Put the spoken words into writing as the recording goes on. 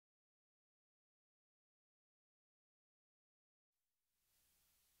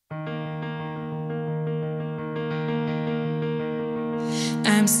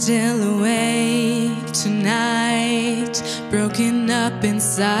I'm still awake tonight, broken up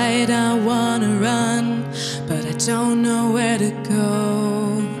inside. I wanna run, but I don't know where to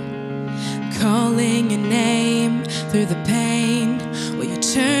go. Calling your name through the pain. Will you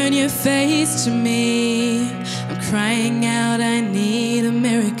turn your face to me? I'm crying out, I need a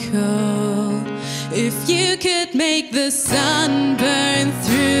miracle. If you could make the sun burn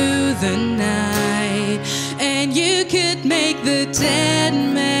through the night, and you could make the dead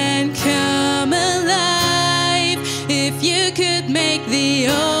man come alive, if you could make the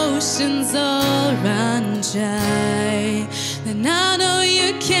oceans all run dry, then I know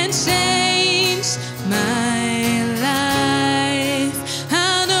you can change my life.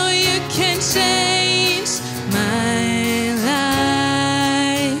 I know you can change my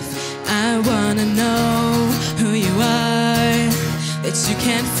life. I wanna know who you are, that you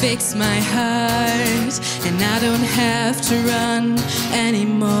can't fix my heart, and I don't have to run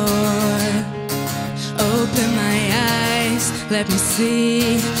anymore. Open my eyes, let me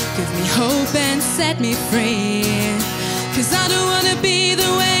see, give me hope and set me free. 'Cause I don't wanna be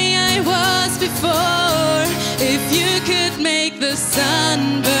the way I was before. If you could make the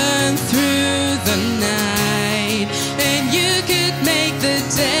sun burn through the night, and you could make the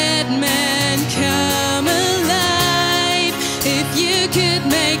dead man come alive, if you could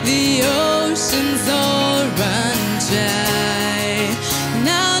make the oceans all run dry,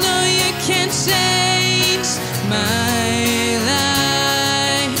 now I know you can change my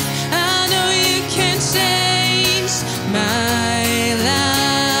life. I know you can change my life.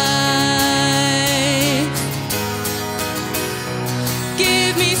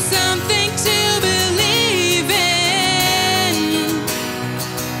 Give me something to believe in,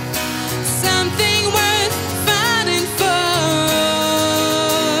 something worth fighting for,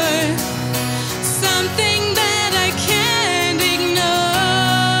 something that I can't ignore.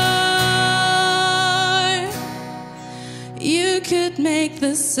 You could make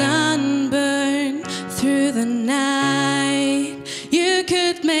the sun burn through the night, you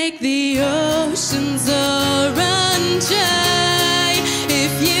could make the oceans all run dry,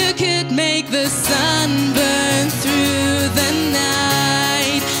 if you could make the sun burn